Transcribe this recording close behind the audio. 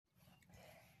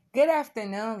Good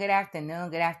afternoon,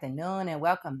 and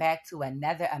welcome back to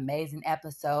another amazing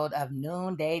episode of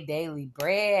Noonday Daily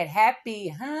Bread. Happy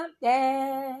Hump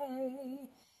Day!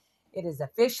 It is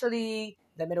officially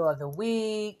the middle of the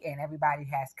week, and everybody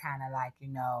has kind of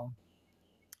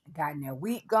gotten their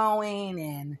week going,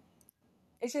 and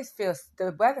it just feels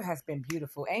the weather has been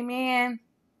beautiful. Amen.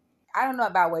 I don't know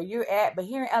about where you're at, but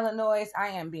here in Illinois, I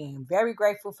am being very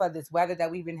grateful for this weather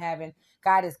that we've been having.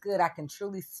 God is good. I can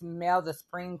truly smell the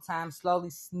springtime slowly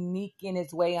sneaking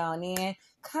its way on in.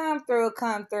 Come through,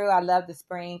 come through. I love the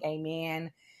spring.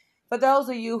 Amen. For those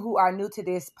of you who are new to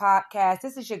this podcast,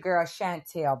 this is your girl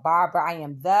Chantel Barber. I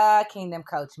am the Kingdom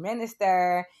Coach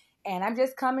Minister, and I'm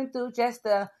just coming through just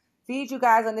to feed you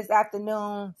guys on this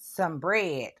afternoon some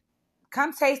bread.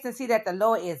 Come taste and see that the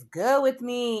Lord is good with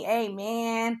me.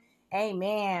 Amen.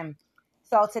 Amen.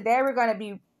 So today we're going to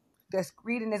be, this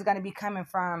reading is going to be coming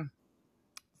from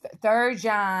 3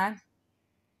 John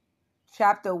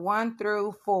chapter 1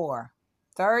 through 4.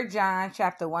 3 John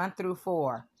chapter 1 through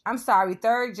 4. I'm sorry,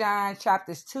 3 John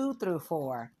chapters 2 through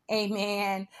 4.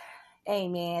 Amen.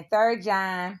 Amen. 3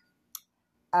 John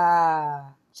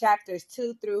chapters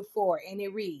 2 through 4. And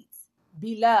it reads,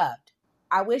 Beloved,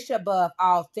 I wish above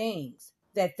all things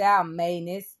that thou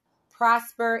mayest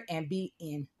prosper and be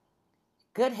in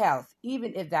good health,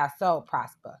 even if thy soul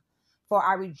prosper. For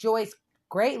I rejoiced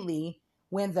greatly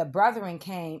when the brethren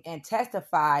came and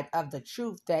testified of the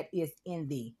truth that is in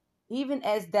thee, even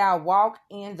as thou walk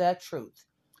in the truth.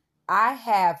 I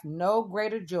have no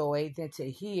greater joy than to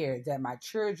hear that my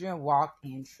children walk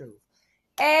in truth.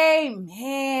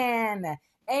 Amen.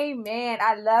 Amen.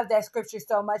 I love that scripture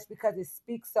so much because it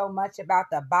speaks so much about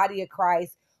the body of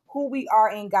Christ, who we are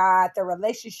in God, the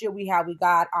relationship we have with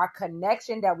God, our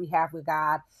connection that we have with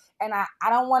God. And I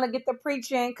don't want to get the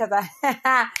preaching because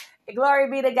glory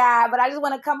be to God, but I just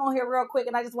want to come on here real quick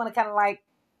and I just want to kind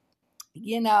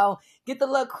of get the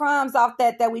little crumbs off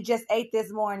that we just ate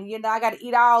this morning. I got to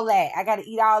eat all that. I got to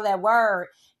eat all that word.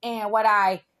 And what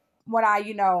I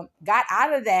got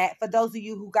out of that, for those of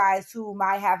you who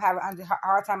might have a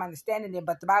hard time understanding it,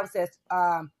 but the Bible says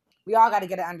we all got to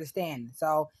get an understanding.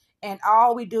 So, and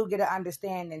all we do get an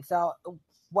understanding. So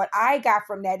what I got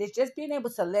from that is just being able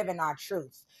to live in our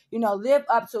truths, live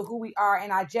up to who we are.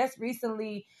 And I just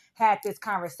recently had this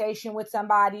conversation with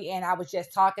somebody and I was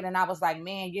just talking and I was like,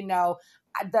 man,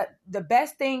 the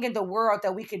best thing in the world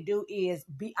that we can do is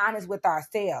be honest with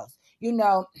ourselves.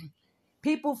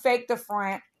 People fake the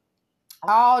front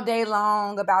all day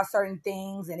long about certain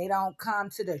things and they don't come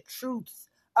to the truths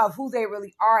of who they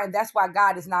really are. And that's why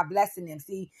God is not blessing them.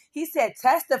 See, he said,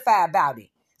 testify about it.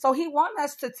 So he wants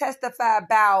us to testify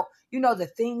about, the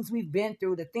things we've been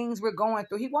through, the things we're going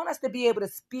through. He wants us to be able to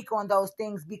speak on those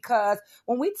things because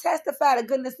when we testify to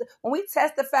goodness, when we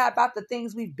testify about the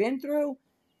things we've been through,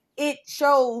 it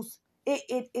shows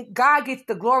God gets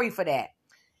the glory for that.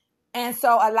 And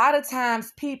so a lot of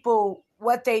times people,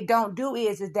 what they don't do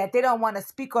is that they don't want to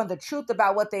speak on the truth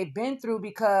about what they've been through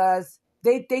because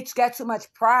they got too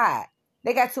much pride.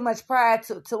 They got too much pride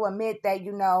to admit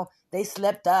that, they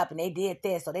slipped up and they did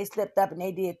this, or they slipped up and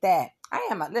they did that. I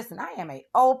am an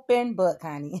open book,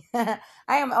 honey. I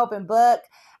am an open book.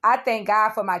 I thank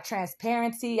God for my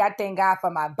transparency. I thank God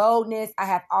for my boldness. I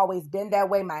have always been that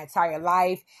way my entire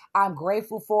life. I'm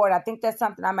grateful for it. I think that's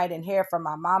something I might inherit from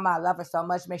my mama. I love her so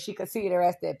much. May she continue to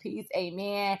rest in peace.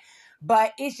 Amen.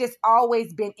 But it's just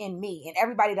always been in me. And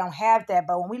everybody don't have that.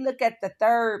 But when we look at the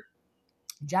third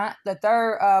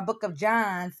book of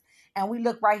John's, and we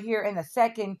look right here in the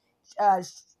second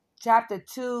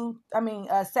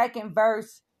second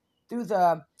verse through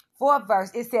the fourth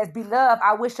verse, it says, Beloved,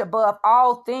 I wish above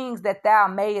all things that thou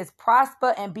mayest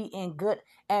prosper and be in good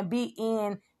and be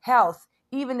in health,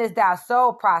 even as thy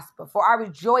soul prosper. For I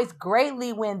rejoice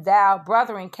greatly when thou,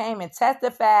 brethren, came and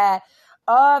testified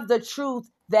of the truth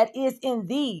that is in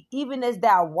thee, even as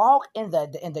thou walk in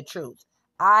the truth.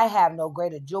 I have no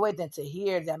greater joy than to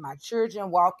hear that my children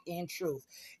walk in truth.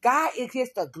 God, it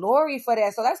gets the glory for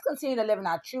that. So let's continue to live in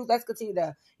our truth. Let's continue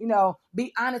to,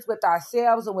 be honest with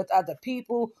ourselves and with other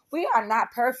people. We are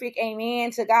not perfect. Amen.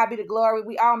 To God be the glory.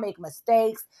 We all make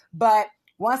mistakes. But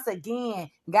once again,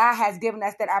 God has given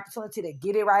us that opportunity to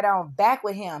get it right on back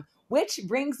with him. Which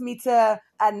brings me to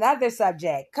another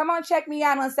subject. Come on, check me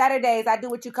out on Saturdays. I do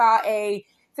what you call a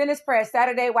Finish Prayer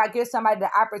Saturday, where I give somebody the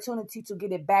opportunity to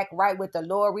get it back right with the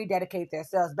Lord, rededicate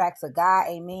themselves back to God.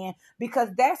 Amen. Because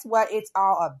that's what it's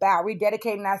all about.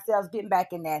 Rededicating ourselves, getting back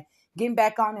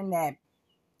on in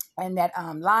that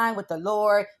line with the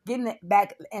Lord, getting it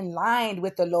back in line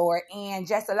with the Lord, and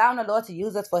just allowing the Lord to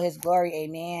use us for his glory.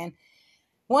 Amen.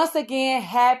 Once again,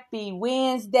 happy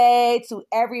Wednesday to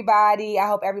everybody. I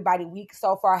hope everybody's week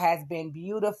so far has been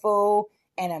beautiful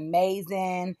and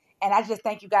amazing. And I just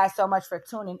thank you guys so much for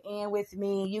tuning in with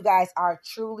me. You guys are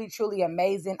truly, truly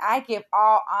amazing. I give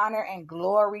all honor and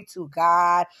glory to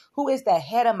God, who is the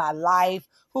head of my life,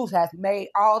 who has made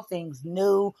all things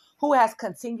new, who has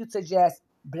continued to just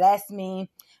bless me.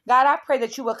 God, I pray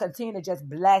that you will continue to just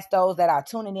bless those that are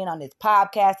tuning in on this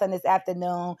podcast on this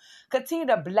afternoon. Continue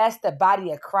to bless the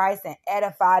body of Christ and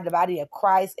edify the body of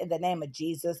Christ in the name of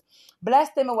Jesus.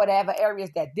 Bless them in whatever areas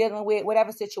they're dealing with,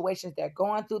 whatever situations they're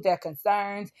going through, their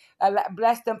concerns.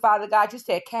 Bless them, Father God. You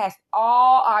said cast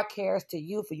all our cares to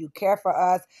you, for you care for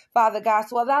us, Father God.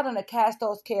 So allow them to cast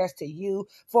those cares to you,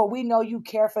 for we know you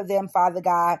care for them, Father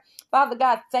God. Father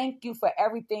God, thank you for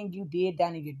everything you did,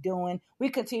 done, and you're doing. We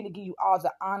continue to give you all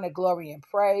the honor, glory, and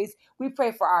praise. We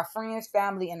pray for our friends,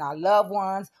 family, and our loved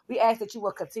ones. We ask that you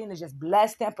will continue to just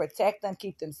bless them, protect them,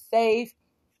 keep them safe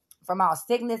from all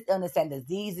sickness, illness, and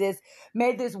diseases.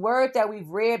 May this word that we've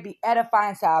read be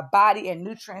edifying to our body and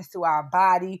nutrients to our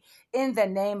body in the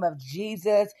name of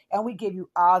Jesus. And we give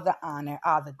you all the honor,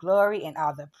 all the glory, and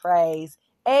all the praise.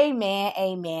 Amen,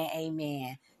 amen,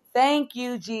 amen. Thank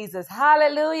you, Jesus.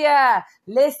 Hallelujah.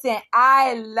 Listen,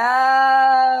 I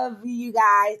love you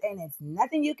guys, and there's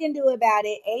nothing you can do about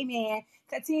it. Amen.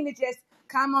 Continue to just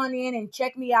come on in and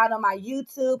check me out on my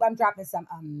YouTube. I'm dropping some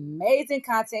amazing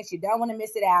content. You don't want to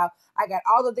miss it out. I got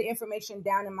all of the information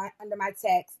down in under my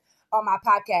text on my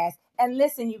podcast. And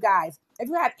listen, you guys, if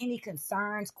you have any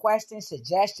concerns, questions,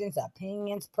 suggestions,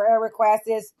 opinions, prayer requests,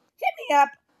 hit me up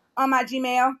on my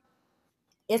Gmail.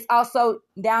 It's also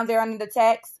down there under the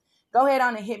text. Go ahead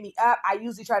on and hit me up. I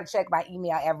usually try to check my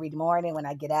email every morning when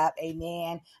I get up.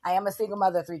 Amen. I am a single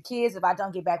mother of 3 kids. If I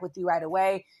don't get back with you right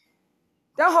away,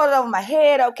 don't hold it over my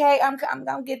head, okay? I'm going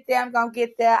to get there. I'm going to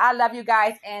get there. I love you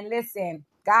guys. And listen,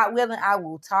 God willing, I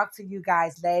will talk to you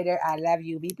guys later. I love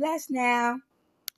you. Be blessed now.